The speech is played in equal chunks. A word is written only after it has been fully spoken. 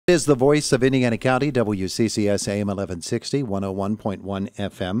Is the voice of Indiana County, WCCS AM 1160, 101.1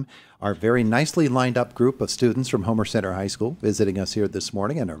 FM. Our very nicely lined up group of students from Homer Center High School visiting us here this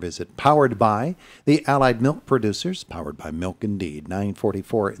morning, and our visit powered by the Allied Milk Producers, powered by Milk Indeed,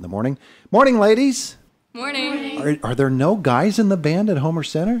 9:44 in the morning. Morning, ladies. Morning. Are there no guys in the band at Homer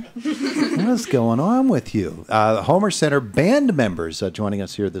Center? What's going on with you? Homer Center band members joining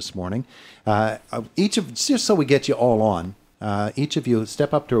us here this morning. Just so we get you all on, each of you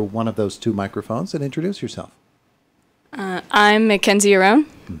step up to one of those two microphones and introduce yourself. I'm Mackenzie Arone.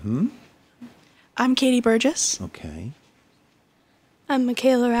 Mm-hmm. I'm Katie Burgess. Okay. I'm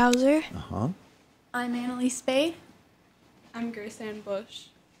Michaela Rouser. Uh-huh. I'm Annalise Spade. I'm Grace Ann Bush.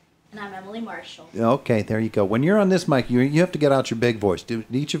 And I'm Emily Marshall. Okay, there you go. When you're on this mic, you have to get out your big voice. Do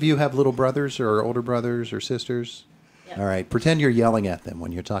each of you have little brothers or older brothers or sisters? Yep. All right, pretend you're yelling at them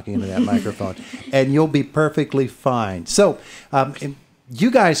when you're talking into that microphone, and you'll be perfectly fine. So, you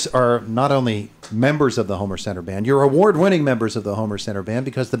guys are not only members of the Homer Center Band, you're award-winning members of the Homer Center Band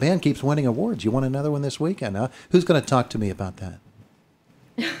because the band keeps winning awards. You won another one this weekend, huh? Who's going to talk to me about that?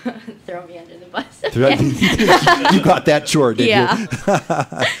 Throw me under the bus. You got that chore, didn't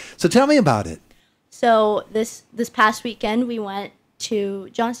you? So tell me about it. So this past weekend we went to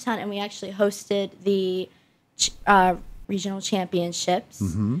Johnstown and we actually hosted the regional championships,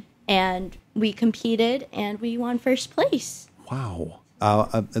 and we competed and we won first place. Wow.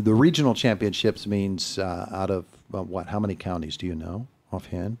 The regional championships means out of what? How many counties do you know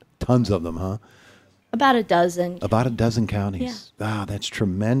offhand? Tons of them, huh? About a dozen. About a dozen counties. Yeah. Wow, that's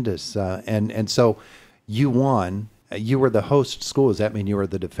tremendous. And so you won. You were the host school. Does that mean you were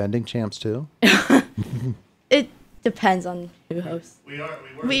the defending champs too? It depends on who hosts. We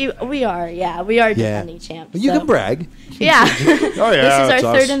are defending champs. You so. can brag. Yeah. Oh yeah. This is that's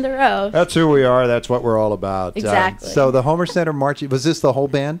our us. third in the row. That's who we are. That's what we're all about. Exactly. So the Homer Center marching, was this the whole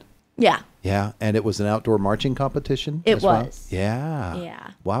band? Yeah. Yeah, and it was an outdoor marching competition. It as well? was. Yeah.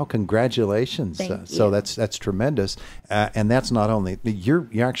 Yeah. Wow! Congratulations. Thank So you. that's tremendous, and that's not only you're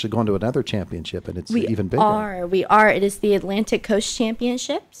actually going to another championship, and it's even bigger. We are. It is the Atlantic Coast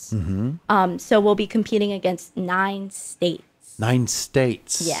Championships. So we'll be competing against 9 states. 9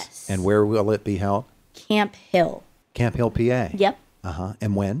 states. Yes. And where will it be held? Camp Hill. Camp Hill, PA. Yep.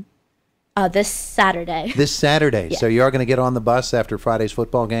 And when? This Saturday. This Saturday. Yeah. So you are going to get on the bus after Friday's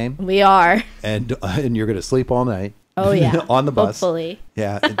football game, We are. and you're going to sleep all night. Oh yeah. on the bus. Hopefully.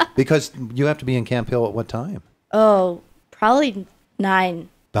 Yeah, because you have to be in Camp Hill at what time? Oh, probably 9.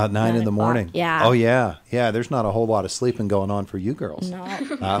 About 9 in the o'clock, morning. yeah. Oh yeah, yeah. There's not a whole lot of sleeping going on for you girls. No.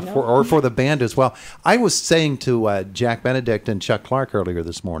 For the band as well. I was saying to Jack Benedict and Chuck Clark earlier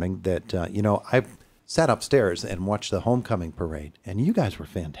this morning that I sat upstairs and watched the homecoming parade, and you guys were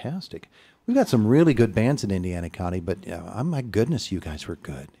fantastic. We've got some really good bands in Indiana County, but oh my goodness, you guys were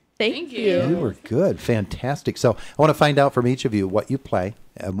good. Thank You you. were good, fantastic. So I want to find out from each of you what you play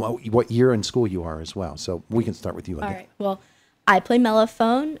and what year in school you are as well. So we can start with you All again. right. Well, I play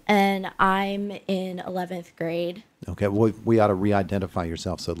mellophone and I'm in 11th grade. Okay, well, we ought to re-identify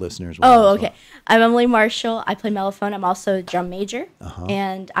yourself so listeners will Oh, know as okay. I'm Emily Marshall. I play mellophone. I'm also a drum major, Uh-huh.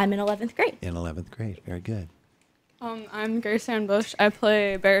 and I'm in 11th grade. In 11th grade. Very good. I'm Grace Ann Bush. I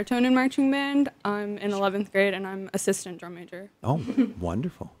play baritone in marching band. I'm in 11th grade, and I'm assistant drum major. Oh,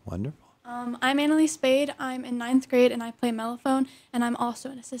 wonderful, wonderful. I'm Annalise Spade. I'm in 9th grade, and I play mellophone, and I'm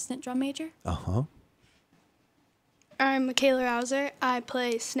also an assistant drum major. Uh-huh. I'm Michaela Rouser. I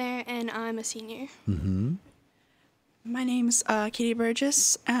play snare, and I'm a senior. Mm-hmm. My name's Katie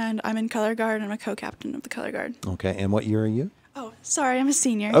Burgess, and I'm in color guard. I'm a co-captain of the color guard. Okay, and what year are you? Oh, sorry, I'm a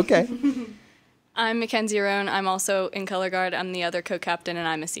senior. Okay. I'm Mackenzie Arone. I'm also in color guard. I'm the other co-captain, and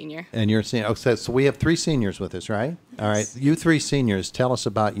I'm a senior. And you're a senior. Okay, so we have 3 seniors with us, right? All right. You 3 seniors, tell us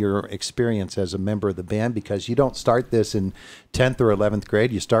about your experience as a member of the band, because you don't start this in 10th or 11th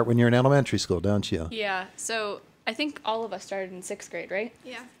grade. You start when you're in elementary school, don't you? Yeah, so I think all of us started in 6th grade, right?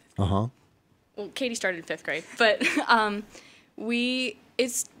 Yeah. Uh-huh. Well, Katie started in 5th grade, but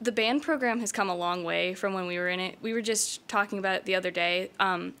the band program has come a long way from when we were in it. We were just talking about it the other day.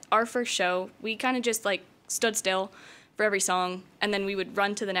 Our first show, we kind of just like stood still for every song, and then we would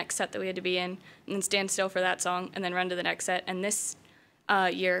run to the next set that we had to be in, and then stand still for that song, and then run to the next set. And this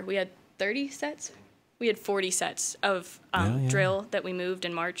year, we had 30 sets. We had 40 sets of drill that we moved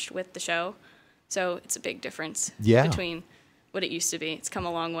and marched with the show. So it's a big difference between what it used to be. It's come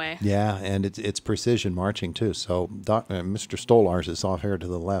a long way. Yeah, and it's precision marching too. So Mr. Stolars is off here to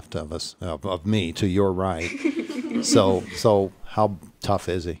the left of us, of me to your right. so how tough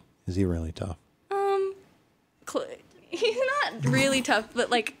is he? Is he really tough? He's not really tough, but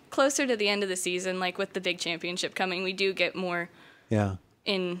like closer to the end of the season, like with the big championship coming, we do get more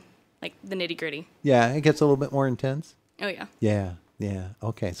in like the nitty gritty. Yeah, it gets a little bit more intense. Oh yeah. Yeah, yeah.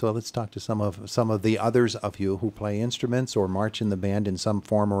 Okay, so let's talk to some of the others of you who play instruments or march in the band in some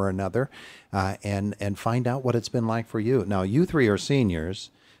form or another, and find out what it's been like for you. Now, you three are seniors.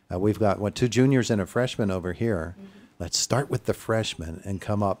 We've got 2 juniors and a freshman over here. Mm-hmm. Let's start with the freshmen and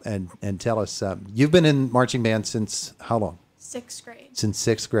come up and tell us. You've been in marching band since how long? 6th grade. Since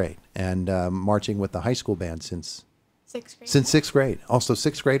 6th grade, and marching with the high school band since 6th grade. Since 6th grade. Also,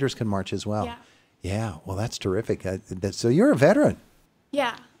 6th graders can march as well. Yeah. Yeah. Well, that's terrific. So you're a veteran.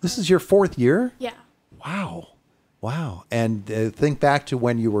 Yeah. This is your 4th year? Yeah. Wow. Wow. And think back to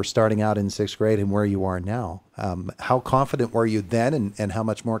when you were starting out in 6th grade and where you are now. How confident were you then, and how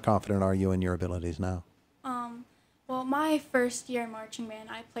much more confident are you in your abilities now? Well, my first year in marching band,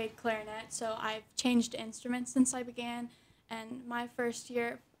 I played clarinet, so I've changed instruments since I began. And my first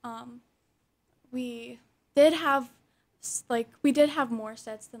year, we did have more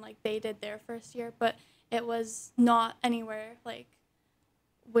sets than like they did their first year, but it was not anywhere like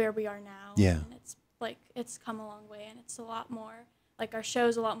where we are now. Yeah. And it's come a long way, and it's a lot more like our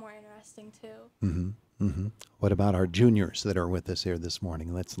show's a lot more interesting too. Mm-hmm. Mm-hmm. What about our juniors that are with us here this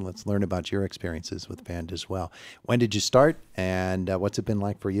morning? Let's learn about your experiences with band as well. When did you start, and what's it been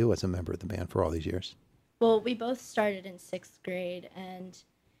like for you as a member of the band for all these years? Well, we both started in 6th grade, and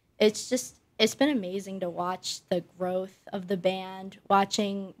it's been amazing to watch the growth of the band,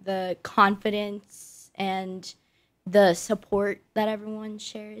 watching the confidence and the support that everyone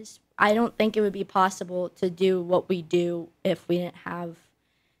shares. I don't think it would be possible to do what we do if we didn't have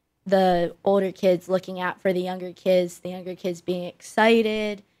the older kids looking out for the younger kids being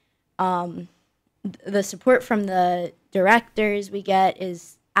excited. The support from the directors we get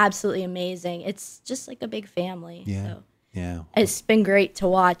is absolutely amazing. It's just like a big family. Yeah. So Yeah. it's been great to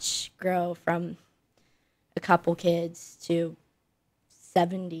watch grow from a couple kids to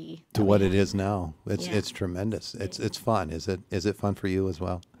 70 To what it is now. Yeah. It's tremendous. It's fun. Is it fun for you as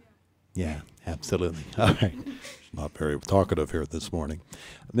well? Yeah, absolutely. All right. Not very talkative here this morning.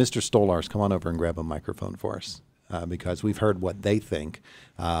 Mr. Stolars, come on over and grab a microphone for us, because we've heard what they think.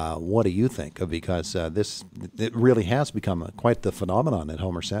 What do you think? Because it really has become quite the phenomenon at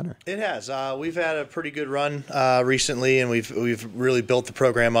Homer Center. It has. We've had a pretty good run recently, and we've really built the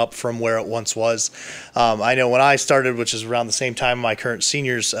program up from where it once was. I know when I started, which is around the same time my current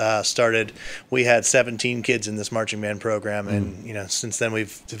seniors started, we had 17 kids in this marching band program, and since then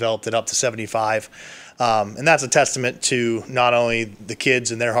we've developed it up to 75. And that's a testament to not only the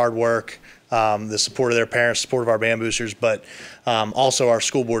kids and their hard work, the support of their parents, support of our band boosters, but also our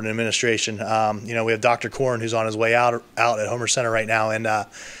school board and administration. We have Dr. Korn, who's on his way out at Homer Center right now, and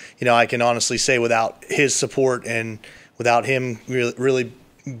I can honestly say without his support and without him really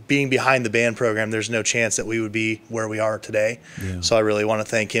being behind the band program, there's no chance that we would be where we are today. Yeah. So I really want to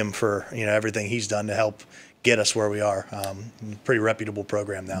thank him for everything he's done to help get us where we are. Pretty reputable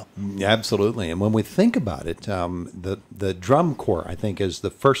program now. Absolutely. And when we think about it, the drum corps, I think, is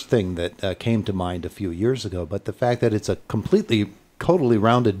the first thing that came to mind a few years ago. But the fact that it's a totally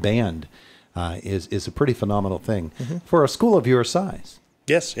rounded band is a pretty phenomenal thing for a school of your size.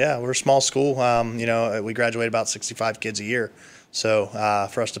 Yes, yeah, we're a small school. We graduate about 65 kids a year. So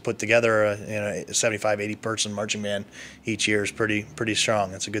for us to put together a 75, 80 person marching band each year is pretty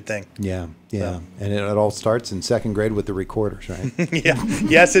strong. It's a good thing. Yeah, yeah. So. And it all starts in 2nd grade with the recorders, right? Yeah,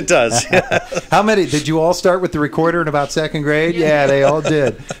 yes, it does. How many did you all start with the recorder in about 2nd grade? Yeah, they all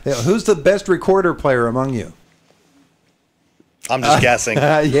did. Who's the best recorder player among you? I'm just guessing.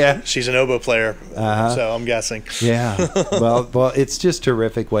 Yeah, she's an oboe player, so I'm guessing. Yeah, well, it's just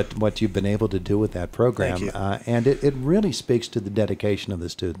terrific what you've been able to do with that program. Thank you. And it really speaks to the dedication of the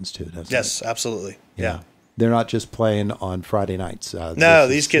students too, doesn't it? Yes, absolutely. Yeah. They're not just playing on Friday nights. No,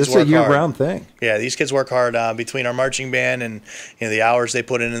 these kids work hard. It's a year-round thing. Yeah, these kids work hard between our marching band and the hours they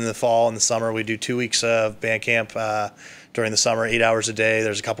put in the fall and the summer. We do 2 weeks of band camp during the summer, 8 hours a day.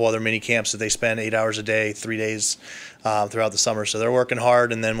 There's a couple other mini camps that they spend 8 hours a day, 3 days throughout the summer. So they're working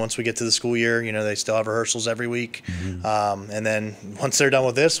hard. And then once we get to the school year, they still have rehearsals every week. And then once they're done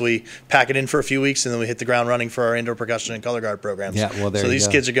with this, we pack it in for a few weeks, and then we hit the ground running for our indoor percussion and color guard programs. Yeah, well, there so you these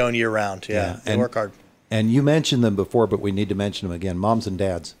go. kids are going year-round. Yeah, they work hard. And you mentioned them before, but we need to mention them again. Moms and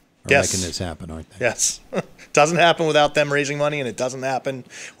dads are making this happen, aren't they? Yes. Doesn't happen without them raising money, and it doesn't happen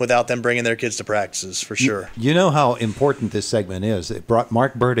without them bringing their kids to practices, for sure. You know how important this segment is. It brought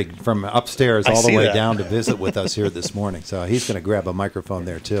Mark Burdig from upstairs all the way down to visit with us here this morning, so he's going to grab a microphone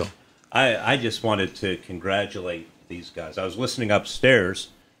there, too. I just wanted to congratulate these guys. I was listening upstairs,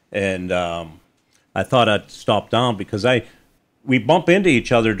 and I thought I'd stop down because we bump into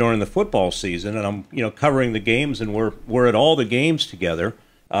each other during the football season, and I'm covering the games, and we're at all the games together.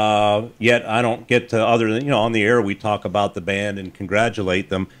 Yet I don't get to, other than on the air we talk about the band and congratulate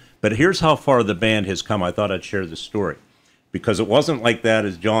them. But here's how far the band has come. I thought I'd share this story because it wasn't like that,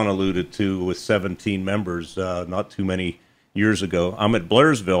 as John alluded to, with 17 members not too many years ago. I'm at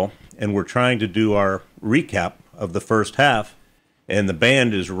Blairsville, and we're trying to do our recap of the first half, and the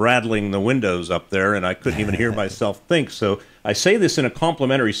band is rattling the windows up there, and I couldn't even hear myself think. So I say this in a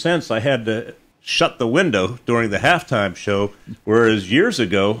complimentary sense. I had to shut the window during the halftime show, whereas years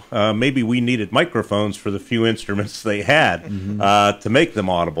ago, maybe we needed microphones for the few instruments they had to make them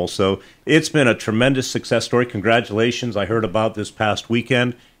audible. So it's been a tremendous success story. Congratulations. I heard about this past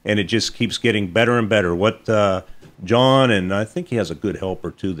weekend, and it just keeps getting better and better. What John, and I think he has a good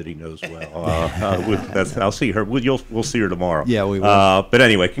helper too that he knows well. I'll see her. We'll see her tomorrow. Yeah, we will. But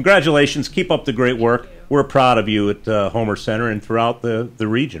anyway, congratulations. Keep up the great work. We're proud of you at Homer Center and throughout the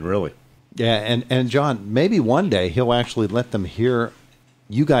region, really. Yeah, and John, maybe one day he'll actually let them hear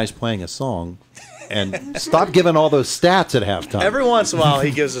you guys playing a song and stop giving all those stats at halftime. Every once in a while,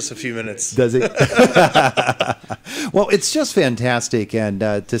 he gives us a few minutes. Does he? Well, it's just fantastic, and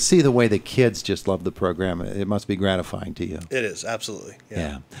to see the way the kids just love the program, it must be gratifying to you. It is, absolutely.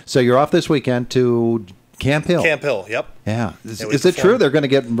 Yeah. So you're off this weekend to Camp Hill. Camp Hill, yep. Yeah. Is it true they're going to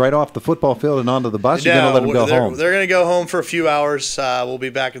get right off the football field and onto the bus? You're going to let them go home? They're going to go home for a few hours. We'll be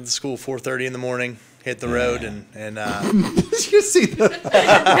back at the school 4:30 in the morning. Hit the road and you see the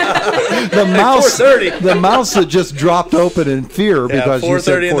mouse. 4:30. The mouse that just dropped open in fear because you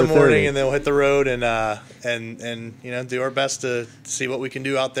said 4:30 in the morning, and they'll hit the road and do our best to see what we can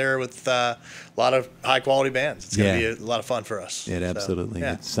do out there with a lot of high quality bands. It's going to be a lot of fun for us. It absolutely.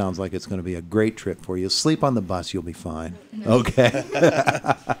 It sounds like it's going to be a great trip for you. Sleep on the bus, you'll be fine. Okay.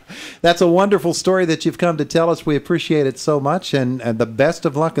 That's a wonderful story that you've come to tell us. We appreciate it so much, and the best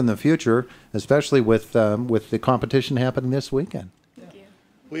of luck in the future, especially with the competition happening this weekend. Thank you.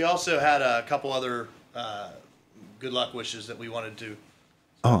 We also had a couple other good luck wishes that we wanted to.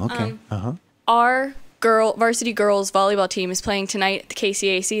 Oh, okay. Our varsity girls volleyball team is playing tonight at the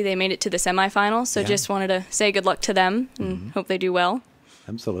KCAC. They made it to the semifinals, so just wanted to say good luck to them and hope they do well.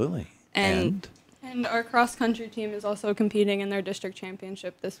 Absolutely. And our cross-country team is also competing in their district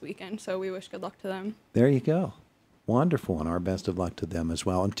championship this weekend, so we wish good luck to them. There you go. Wonderful, and our best of luck to them as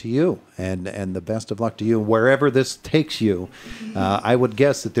well, and to you, and the best of luck to you wherever this takes you. I would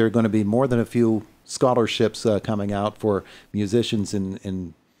guess that there are going to be more than a few scholarships coming out for musicians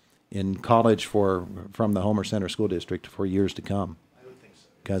in college from the Homer Center School District for years to come. I would think so.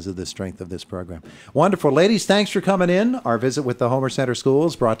 Because of the strength of this program. Wonderful. Ladies, thanks for coming in. Our visit with the Homer Center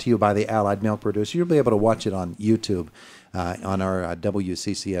Schools brought to you by the Allied Milk Producer. You'll be able to watch it on YouTube, on our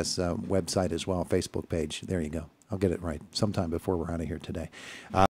WCCS website as well, Facebook page. There you go. I'll get it right sometime before we're out of here today.